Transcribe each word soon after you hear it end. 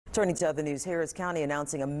Turning to other news, Harris County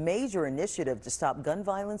announcing a major initiative to stop gun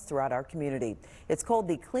violence throughout our community. It's called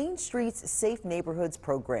the Clean Streets, Safe Neighborhoods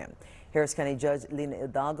program. Harris County Judge Lina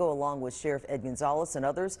Hidalgo, along with Sheriff Ed Gonzalez and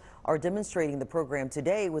others, are demonstrating the program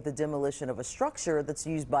today with the demolition of a structure that's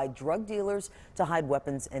used by drug dealers to hide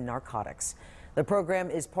weapons and narcotics. The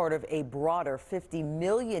program is part of a broader $50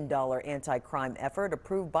 million anti-crime effort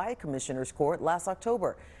approved by a commissioner's court last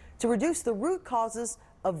October to reduce the root causes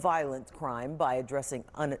of violent crime by addressing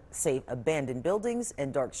unsafe abandoned buildings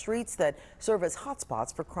and dark streets that serve as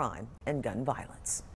hotspots for crime and gun violence.